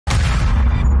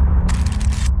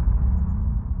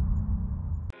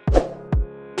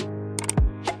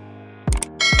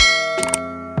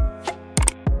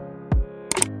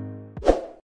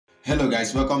Hello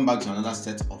guys, welcome back to another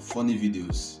set of funny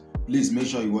videos. Please make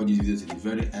sure you watch this video to the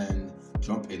very end,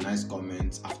 drop a nice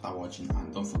comment after watching,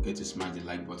 and don't forget to smash the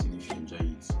like button if you enjoy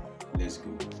it. Let's go.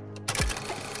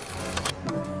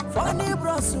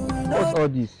 What's all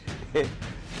this? Is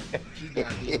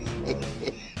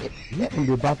it from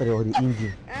the battery or the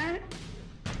engine?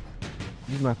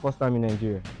 This is my first time in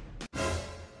Nigeria.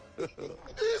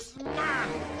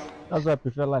 That's why I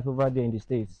prefer life over there in the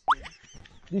States.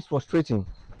 This is frustrating.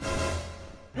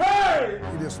 Hey!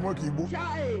 You smoke Igbo?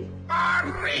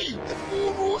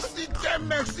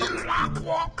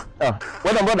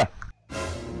 Well done, brother.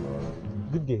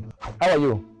 Good day. How are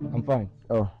you? I'm fine.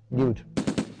 Oh, good.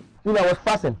 You know, I was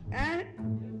passing.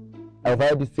 I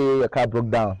heard you say your car broke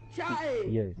down.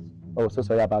 Yes. Oh, so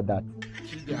sorry about that.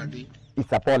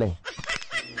 It's appalling.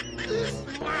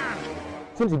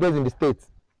 Seems he goes in the States.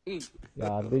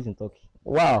 Yeah, based in Turkey.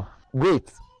 Wow,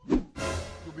 great.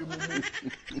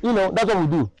 You know, that's what we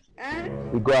do.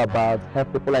 We go about,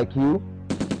 help people like you,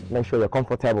 make sure you're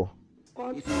comfortable.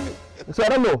 So I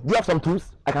don't know, do you have some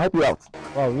tools? I can help you out.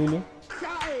 Wow, really?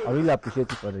 I really appreciate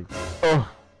it for this. Oh,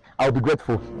 I'll be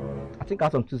grateful. I think I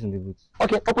have some tools in the boots.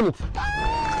 Okay, open it.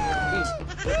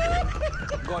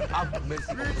 God have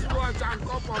mercy.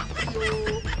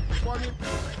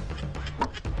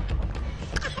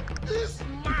 This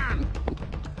man!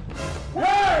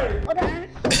 Hey!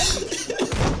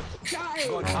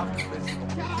 God have mercy.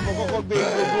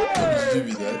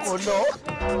 Oh no!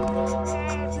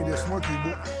 You dey smoke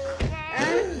Igbo?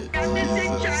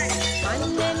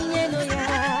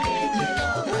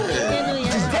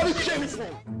 It's very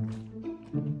shameful.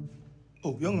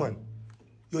 Oh, young man,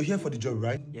 you're here for the job,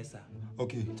 right? Yes, sir.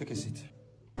 Okay, take a seat.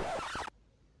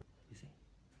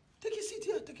 Take a seat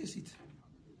here, take a seat.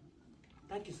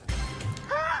 Thank you, sir.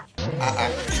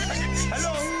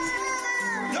 Hello?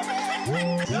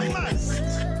 Young man!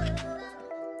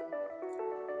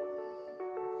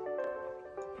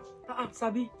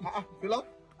 Sabi. Peller?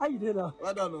 How you there now?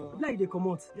 I don't know. Like they come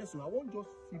out. Yes, I won't just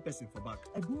see person for back.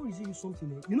 I go reason you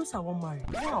something. You know, sir, I want marry.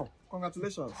 Wow,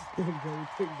 congratulations. Thank you.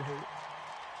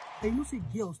 And you know, say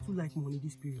girls too like money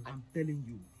this period. I'm telling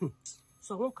you.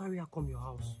 So I won't carry her come your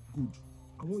house. Good.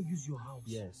 I won't use your house.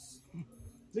 Yes.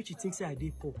 Make you think say I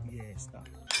did pop. Yes, sir.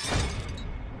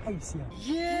 How you see her?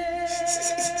 Yes!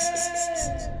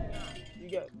 You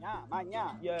get yeah.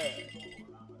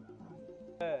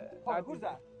 Who's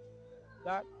that?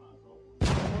 That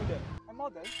A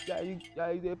model? yeah, he's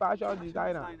a fashion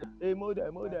designer. A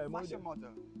model. Fashion model.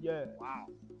 Yeah. Wow.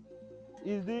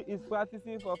 He's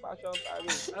practicing for fashion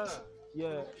Paris.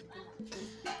 Yeah.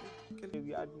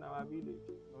 We are in our village.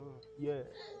 Yeah.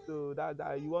 So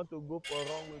that you want to go for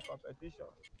runway competition.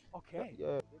 Okay.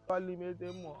 Yeah. They call him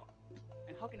more.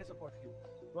 And how can I support him?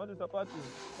 You want to support him?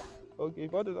 Okay, if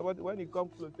you want to support him, when he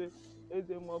comes close, say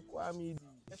Ezemo Kwamidi.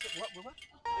 What?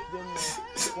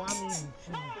 Kwamidi.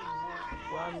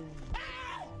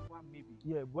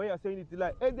 Yeah, boy, you're saying it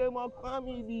like Ezemo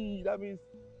Kwamidi. That means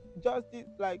justice,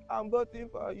 like I'm voting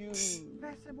for you.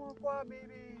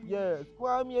 Yes,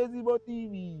 Kwame Ezebo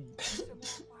TV.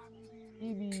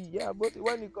 TV, yeah, but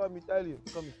when he come, he tell him,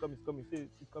 it's coming, say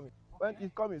it's coming. When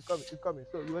it's coming. So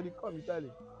when he come, he tell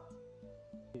him.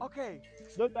 Okay.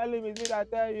 Don't tell him it's me that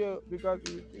tell you because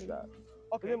you think that.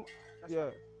 Okay. Yeah.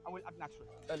 Right. I will act natural.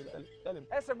 Tell him.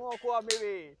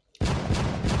 maybe.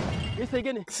 You say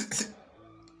again.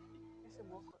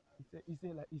 He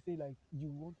say like you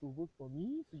want to vote for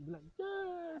me, so you be like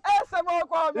yes.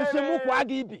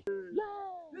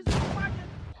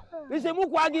 Ezebo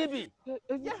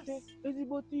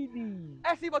TV.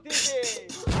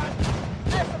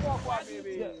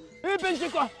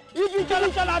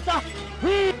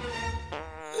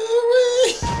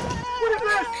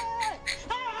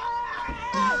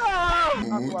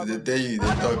 Mumu, did they tell you they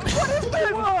talk?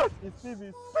 It's TV.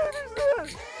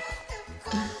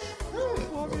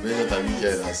 Brainjotter, you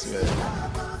get, I swear.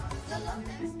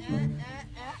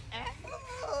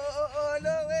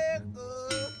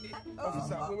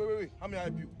 Officer, wait. How may I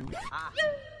help you?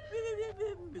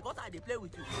 Because I play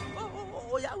with you.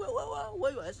 Oh yeah,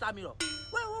 where you extra mirror?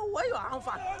 Where you are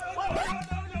fat?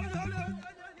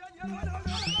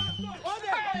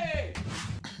 Hey!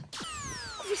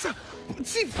 Officer,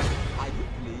 thief! Are you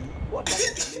playing? What are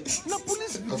you playing? No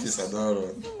police. Officer, don't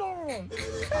run. No.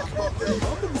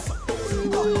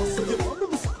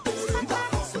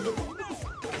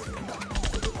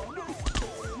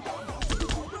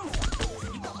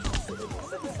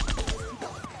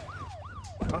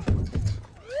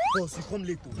 Boss, you come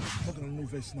late. Not on no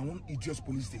verse. Now one idiot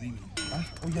police telling me. Oh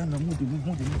yeah, now move.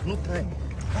 No time.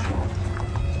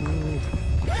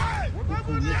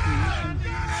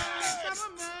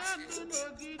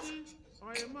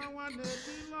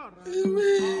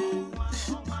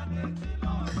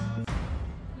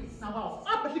 Now,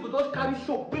 how person go just carry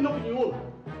soap, clean up in your own?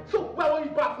 So, where will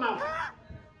you bath now?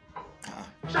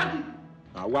 Shaggy!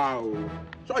 Ah, wow.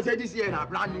 So I say this year na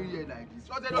brand new year like this.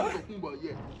 So I say not to kumbo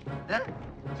year. Eh?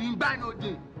 So you buy no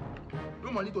day.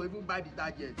 No money to even buy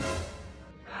detergent.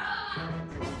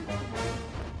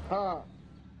 Ah,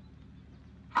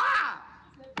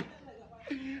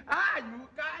 you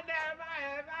can never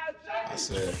ever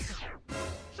say.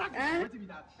 Shaggy!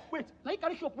 Wait, now you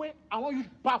carry soap where I want you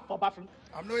bath for bathroom.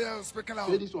 I'm not here speaking out.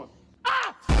 Say this one.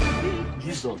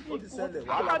 Jesus.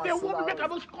 How they want me make I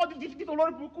don't score this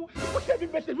alone book? What have you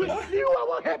message with? You I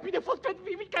want help you the first time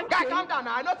we can. Guy, calm down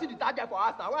now. I not see the target for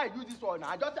us now. Why I use this one now?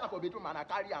 I just say I for bedroom and I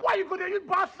carry am. Why you gonna use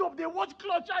bath soap? They watch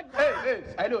clothes. Hey,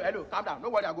 hello, calm down. No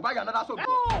worry, I go buy another soap.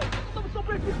 Oh, soap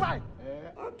is fine.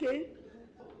 Okay.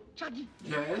 Shaggy,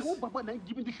 yes. I want Baba now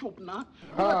give me the shop now.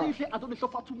 I say I don't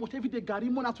suffer too much every day. Gary,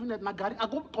 money to net, na Gary. I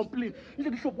go complain. He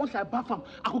said the shop once I back from,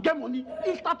 I could get money,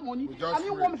 instant money. And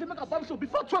you want me to make a buy shop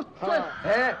before 12.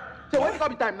 So when it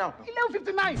come time now?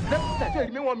 11:59. Let's say,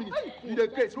 give me 1 minute. You the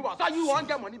case, Ruba. So you want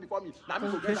get money before me? Now me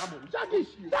go get that money. Shaggy,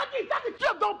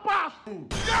 shop don't pass.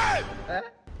 Yeah.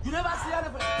 You never see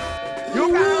anything.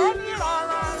 You can only run.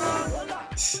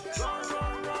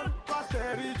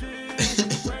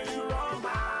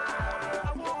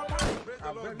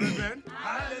 Brethren,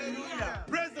 hallelujah.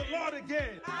 Praise the Lord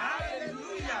again.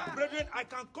 Hallelujah. Brethren, I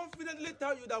can confidently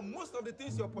tell you that most of the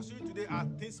things you're pursuing today are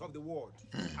things of the world,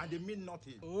 and they mean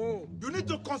nothing. You need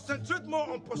to concentrate more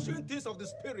on pursuing things of the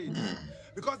spirit,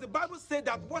 because the Bible said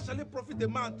that what shall it profit a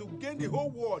man to gain the whole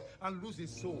world and lose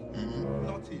his soul?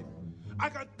 Nothing. I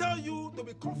can tell you to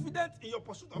be confident in your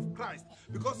pursuit of Christ,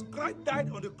 because Christ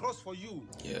died on the cross for you.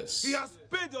 Yes. He has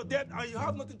paid your debt and you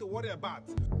have nothing to worry about.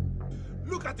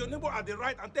 Look at your neighbor at the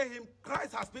right and tell him,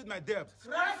 Christ has paid my debt.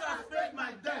 Christ has paid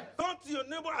my debt. Turn to your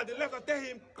neighbor at the left and tell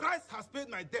him, Christ has paid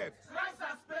my debt. Christ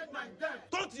has paid my debt.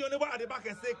 Turn to your neighbor at the back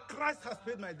and say, Christ has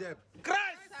paid my debt.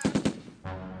 Christ!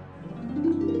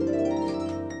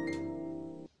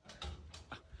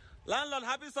 Landlord,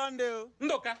 happy Sunday.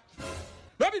 Nduka.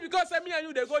 Maybe because me and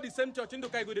you, they go the same church,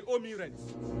 Nduka, go they owe me rent.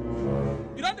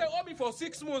 You know they owe me for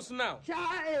 6 months now.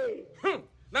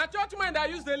 Now church man that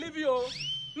used to leave you.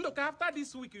 Nduka, after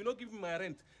this week, you not give me my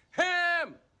rent.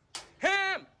 Ham!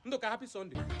 Nduka, happy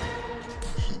Sunday.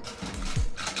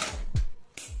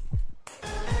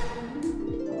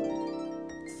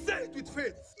 Say it with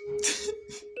faith.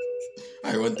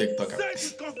 I want TikTok. Say it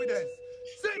with confidence.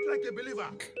 Say it like a believer.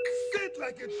 Say it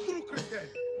like a true Christian.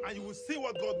 And you will see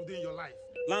what God will do in your life.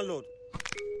 Landlord,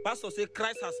 Pastor say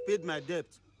Christ has paid my debt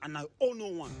and I owe no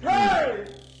one. Hey!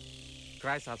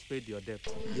 Christ has paid your debt.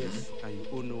 Yes. And you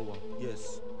owe no one.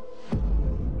 Yes.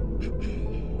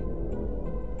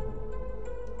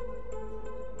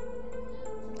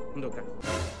 Nduka,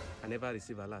 I never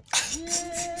receive a lot.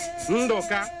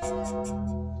 Nduka,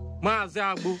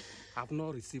 Maazagbu, I've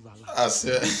not received a lot. I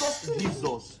said.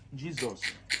 Jesus.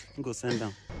 Go send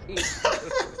down.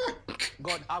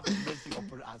 God have mercy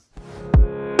upon us.